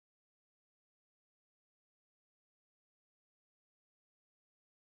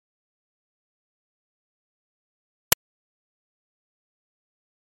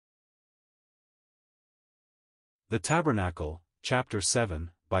The Tabernacle, Chapter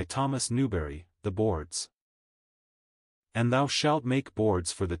 7, by Thomas Newberry, the boards. And thou shalt make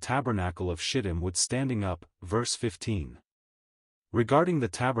boards for the tabernacle of shittim wood standing up, verse 15. Regarding the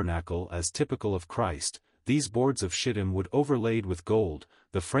tabernacle as typical of Christ, these boards of shittim wood overlaid with gold,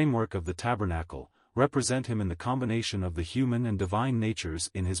 the framework of the tabernacle, represent him in the combination of the human and divine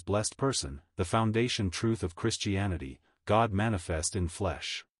natures in his blessed person, the foundation truth of Christianity, God manifest in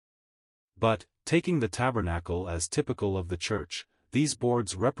flesh. But, taking the tabernacle as typical of the church, these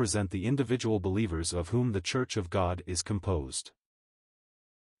boards represent the individual believers of whom the church of God is composed.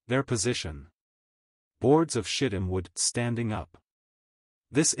 Their position. Boards of shittim wood standing up.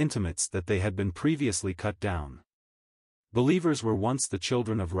 This intimates that they had been previously cut down. Believers were once the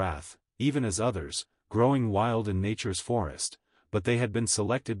children of wrath, even as others, growing wild in nature's forest, but they had been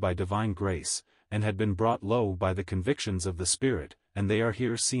selected by divine grace, and had been brought low by the convictions of the Spirit, and they are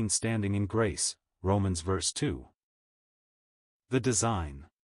here seen standing in grace, Romans verse 2. The design.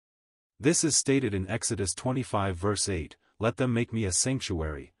 This is stated in Exodus 25 verse 8, "Let them make me a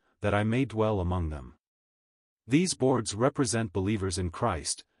sanctuary, that I may dwell among them." These boards represent believers in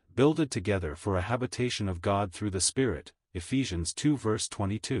Christ, builded together for a habitation of God through the Spirit, Ephesians 2 verse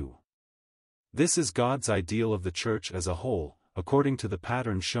 22. This is God's ideal of the church as a whole, according to the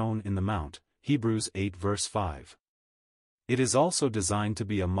pattern shown in the Mount, Hebrews 8 verse 5. It is also designed to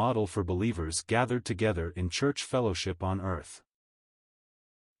be a model for believers gathered together in church fellowship on earth.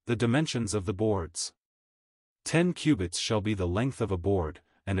 The dimensions of the boards. 10 cubits shall be the length of a board,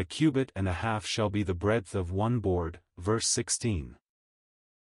 and a cubit and a half shall be the breadth of one board, verse 16.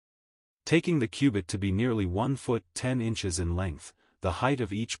 Taking the cubit to be nearly 1 foot 10 inches in length, the height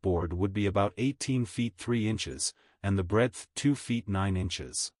of each board would be about 18 feet 3 inches, and the breadth 2 feet 9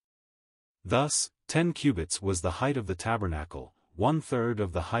 inches. Thus, 10 cubits was the height of the tabernacle, 1/3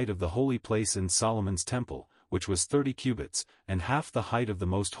 of the height of the holy place in Solomon's temple, which was 30 cubits, and half the height of the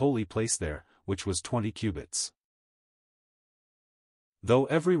most holy place there, which was 20 cubits. Though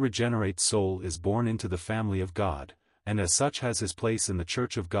every regenerate soul is born into the family of God, and as such has his place in the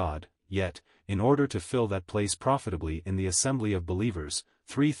church of God, yet, in order to fill that place profitably in the assembly of believers,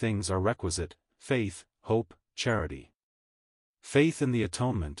 3 things are requisite: faith, hope, charity. Faith in the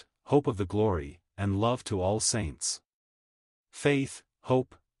atonement, hope of the glory, and love to all saints. Faith,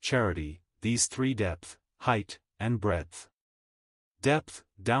 hope, charity, these 3 depth, height, and breadth. Depth,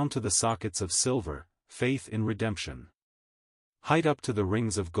 down to the sockets of silver, faith in redemption. Height up to the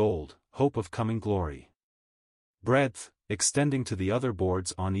rings of gold, hope of coming glory. Breadth, extending to the other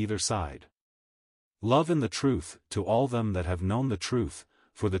boards on either side. Love in the truth, to all them that have known the truth,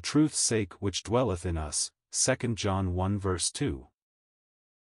 for the truth's sake which dwelleth in us, 2 John 1 verse 2.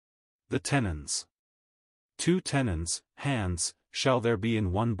 The tenons. 2 tenons, hands, shall there be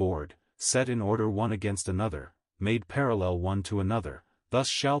in one board, set in order one against another, made parallel one to another, thus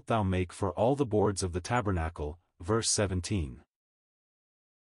shalt thou make for all the boards of the tabernacle, verse 17.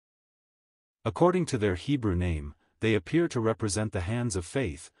 According to their Hebrew name, they appear to represent the hands of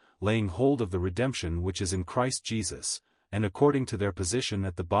faith, laying hold of the redemption which is in Christ Jesus, and according to their position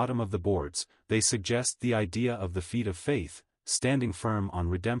at the bottom of the boards, they suggest the idea of the feet of faith, standing firm on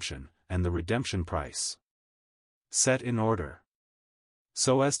redemption, and the redemption price. Set in order,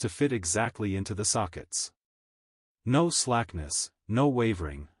 so as to fit exactly into the sockets. No slackness, no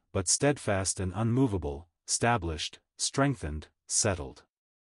wavering, but steadfast and unmovable, established, strengthened, settled.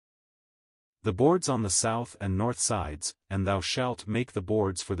 The boards on the south and north sides, and thou shalt make the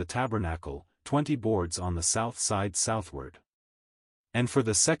boards for the tabernacle, 20 boards on the south side southward. And for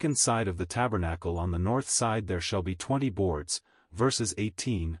the second side of the tabernacle on the north side there shall be 20 boards, verses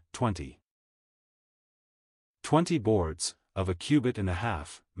 18, 20. 20 boards, of a cubit and a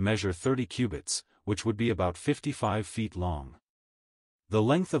half, measure 30 cubits, which would be about 55 feet long. The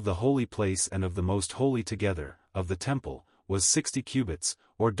length of the holy place and of the most holy together, of the temple, was 60 cubits,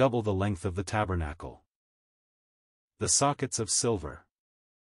 or double the length of the tabernacle. The sockets of silver.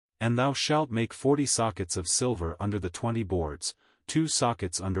 And thou shalt make 40 sockets of silver under the 20 boards, 2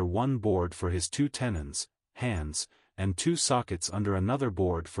 sockets under one board for his 2 tenons, hands, and 2 sockets under another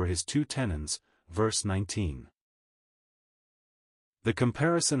board for his 2 tenons, verse 19. The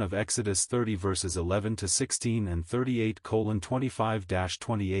comparison of Exodus 30 verses 11 to 16 and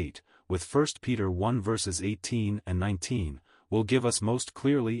 38:25-28, with 1 Peter 1 verses 18 and 19, will give us most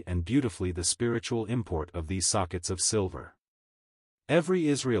clearly and beautifully the spiritual import of these sockets of silver. Every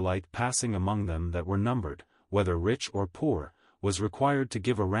Israelite passing among them that were numbered, whether rich or poor, was required to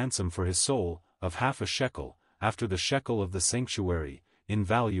give a ransom for his soul, of half a shekel, after the shekel of the sanctuary, in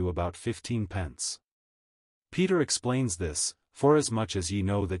value about 15 pence. Peter explains this, forasmuch as ye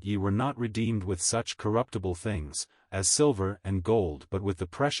know that ye were not redeemed with such corruptible things, as silver and gold, but with the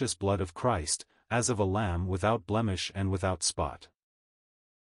precious blood of Christ, as of a lamb without blemish and without spot.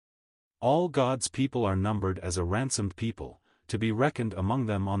 All God's people are numbered as a ransomed people. To be reckoned among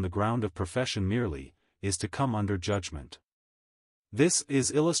them on the ground of profession merely, is to come under judgment. This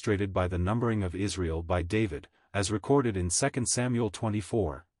is illustrated by the numbering of Israel by David, as recorded in 2 Samuel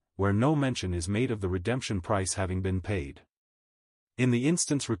 24, where no mention is made of the redemption price having been paid. In the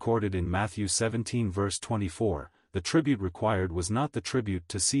instance recorded in Matthew 17 verse 24, the tribute required was not the tribute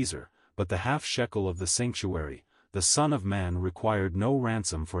to Caesar, but the half shekel of the sanctuary. The Son of Man required no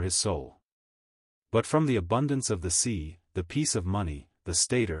ransom for his soul. But from the abundance of the sea, the piece of money, the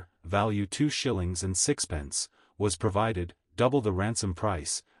stater, value 2 shillings and 6 pence, was provided, double the ransom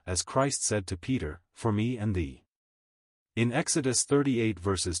price, as Christ said to Peter, for me and thee. In Exodus 38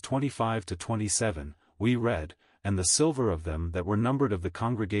 verses 25 to 27, we read, and the silver of them that were numbered of the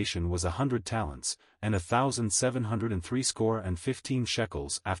congregation was 100 talents, and 1,760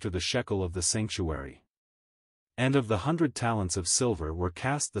 shekels after the shekel of the sanctuary. And of the 100 talents of silver were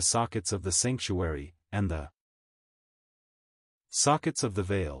cast the sockets of the sanctuary, and the sockets of the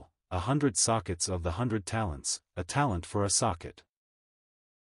veil, 100 sockets of the 100 talents, a talent for a socket.